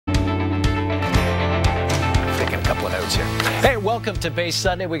Jones here. Hey, welcome to Base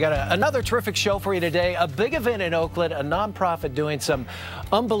Sunday. We got another terrific show for you today. A big event in Oakland, a nonprofit doing some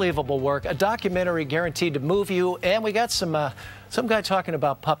unbelievable work, a documentary guaranteed to move you, and we got some guy talking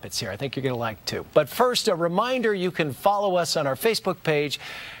about puppets here. I think you're going to like too. But first, a reminder, you can follow us on our Facebook page,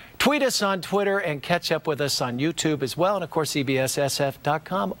 tweet us on Twitter, and catch up with us on YouTube as well, and of course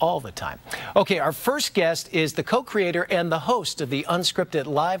CBSSF.com all the time. Okay, our first guest is the co-creator and the host of the unscripted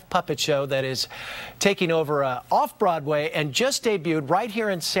live puppet show that is taking over off-Broadway and just debuted right here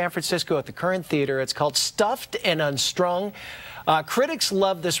in San Francisco at the Current Theater. It's called Stuffed and Unstrung. Critics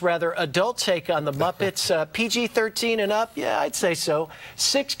love this rather adult take on the Muppets. PG-13 and up? Yeah, I'd say so.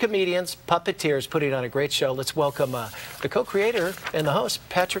 6 comedians, puppeteers, putting on a great show. Let's welcome the co-creator and the host,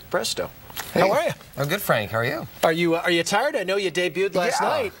 Patrick Bristow. Hey, how are you? I'm good, Frank. How are you? Are you tired? I know you debuted last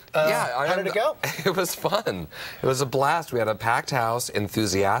night. Yeah. How did it go? It was fun. It was a blast. We had a packed house,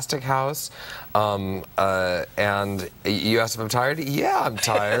 enthusiastic house. And you asked if I'm tired? Yeah, I'm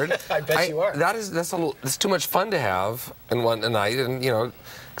tired. I bet you are. That's too much fun to have in one night, and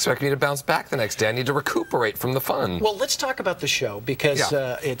expect me to bounce back the next day. I need to recuperate from the fun. Well, let's talk about the show because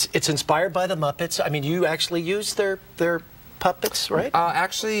it's inspired by the Muppets. I mean, you actually use their puppets, right?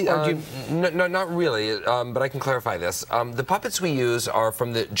 Actually, no, not really, but I can clarify this. The puppets we use are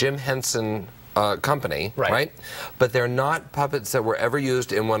from the Jim Henson company, right? But they're not puppets that were ever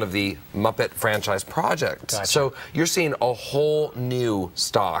used in one of the Muppet franchise projects. Gotcha. So you're seeing a whole new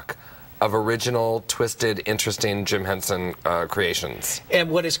stock of original, twisted, interesting Jim Henson creations.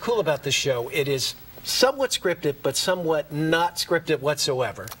 And what is cool about this show, it is somewhat scripted, but somewhat not scripted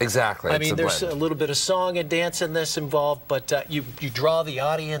whatsoever. Exactly. I mean, there's a little bit of song and dance in this involved, but you draw the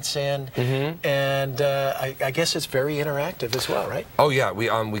audience in, and I guess it's very interactive as well, right? Oh yeah,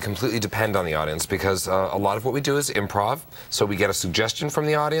 we completely depend on the audience because a lot of what we do is improv. So we get a suggestion from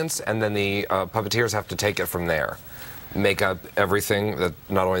the audience, and then the puppeteers have to take it from there. Make up everything, that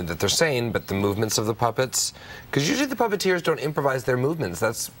not only that they're saying, but the movements of the puppets. Because usually the puppeteers don't improvise their movements.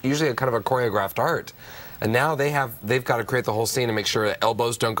 That's usually a kind of a choreographed art. And now they've got to create the whole scene and make sure that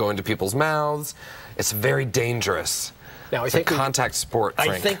elbows don't go into people's mouths. It's very dangerous. Now, it's a contact sport,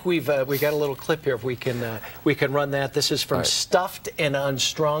 Frank. I think we got a little clip here. If we can run that. This is from Stuffed and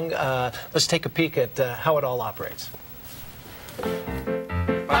Unstrung. Let's take a peek at how it all operates.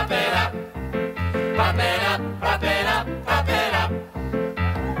 Pop it up. Pop it up, pop it up, pop it up.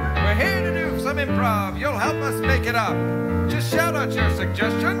 We're here to do some improv. You'll help us make it up. Just shout out your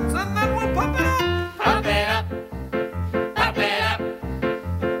suggestions and then we'll pop it up. Pop it up, pop it up.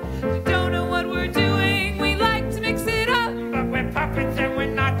 We don't know what we're doing. We like to mix it up. But we're puppets and we're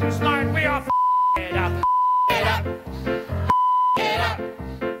not too smart. We all it up, it up, it up.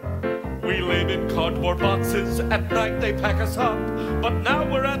 We live in cardboard boxes, at night they pack us up. But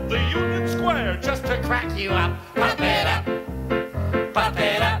now we're at the Union Square just to crack you up. Pop it up, pop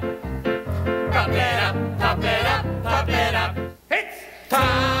it up, pop it up, pop it up, pop it up. It's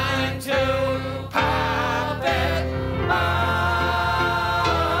time to pop it up.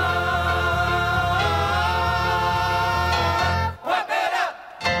 Pop it up.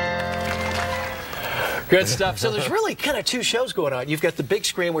 Good stuff. So there's really kind of 2 shows going on. You've got the big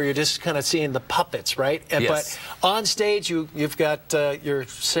screen where you're just kind of seeing the puppets, right? And, yes. But on stage, you've got your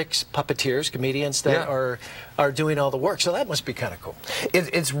 6 puppeteers, comedians that are doing all the work. So that must be kind of cool.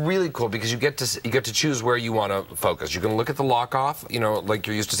 It's really cool because you get to choose where you want to focus. You can look at the lock-off, like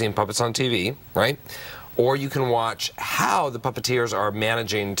you're used to seeing puppets on TV, right? Or you can watch how the puppeteers are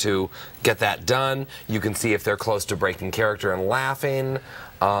managing to get that done. You can see if they're close to breaking character and laughing.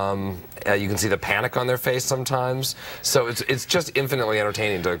 You can see the panic on their face sometimes. So it's just infinitely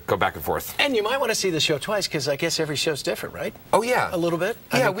entertaining to go back and forth. And you might want to see the show twice because I guess every show's different, right? Oh, yeah. A little bit?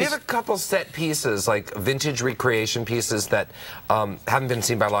 Yeah, we have a couple set pieces, like vintage recreation pieces that haven't been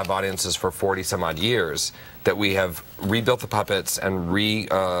seen by live audiences for 40-some-odd years, that we have rebuilt the puppets and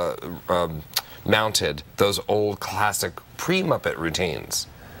mounted those old classic pre-Muppet routines.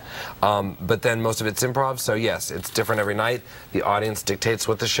 But then most of it's improv, so yes, it's different every night. The audience dictates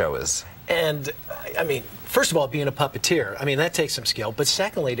what the show is. And, I mean, first of all, being a puppeteer, I mean, that takes some skill. But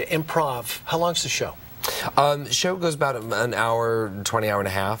secondly, to improv, how long's the show? The show goes about an hour, 20 hour and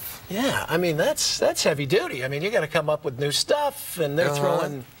a half. Yeah, I mean, that's heavy duty. I mean, you got to come up with new stuff, and they're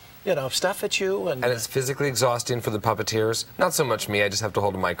throwing, stuff at you. And it's physically exhausting for the puppeteers. Not so much me, I just have to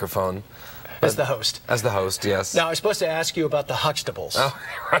hold a microphone. As the host. As the host, yes. Now, I was supposed to ask you about the Huxtables. Oh,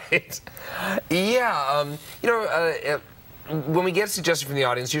 right. Yeah, when we get a suggestion from the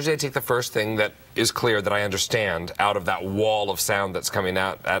audience, usually I take the first thing that is clear that I understand out of that wall of sound that's coming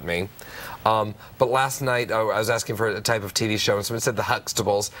out at me. But last night I was asking for a type of TV show, and someone said the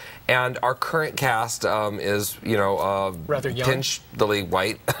Huxtables, and our current cast is, you know, rather young, pinch-the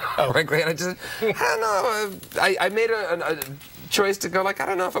white, frankly. And I don't know. I made a choice to go, like, I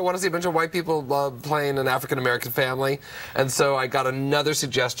don't know if I want to see a bunch of white people playing an African-American family. And so I got another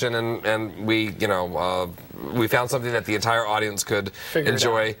suggestion, and we, you know, we found something that the entire audience could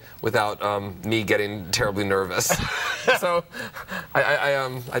enjoy without me getting terribly nervous. So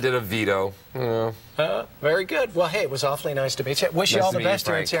I did a veto. Very good. Well, hey, it was awfully nice to meet you. Wish you all the best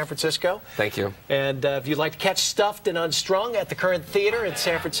here in San Francisco. Thank you. And if you'd like to catch Stuffed and Unstrung at the Current Theater in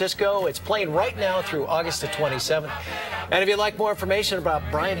San Francisco, it's playing right now through August the 27th. And if you'd like more information about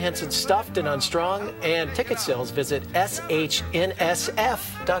Brian Henson's Stuffed and Unstrung and ticket sales, visit shnsf.com.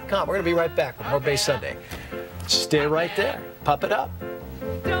 We're going to be right back with more Bay Sunday. Stay right there. Pop it up.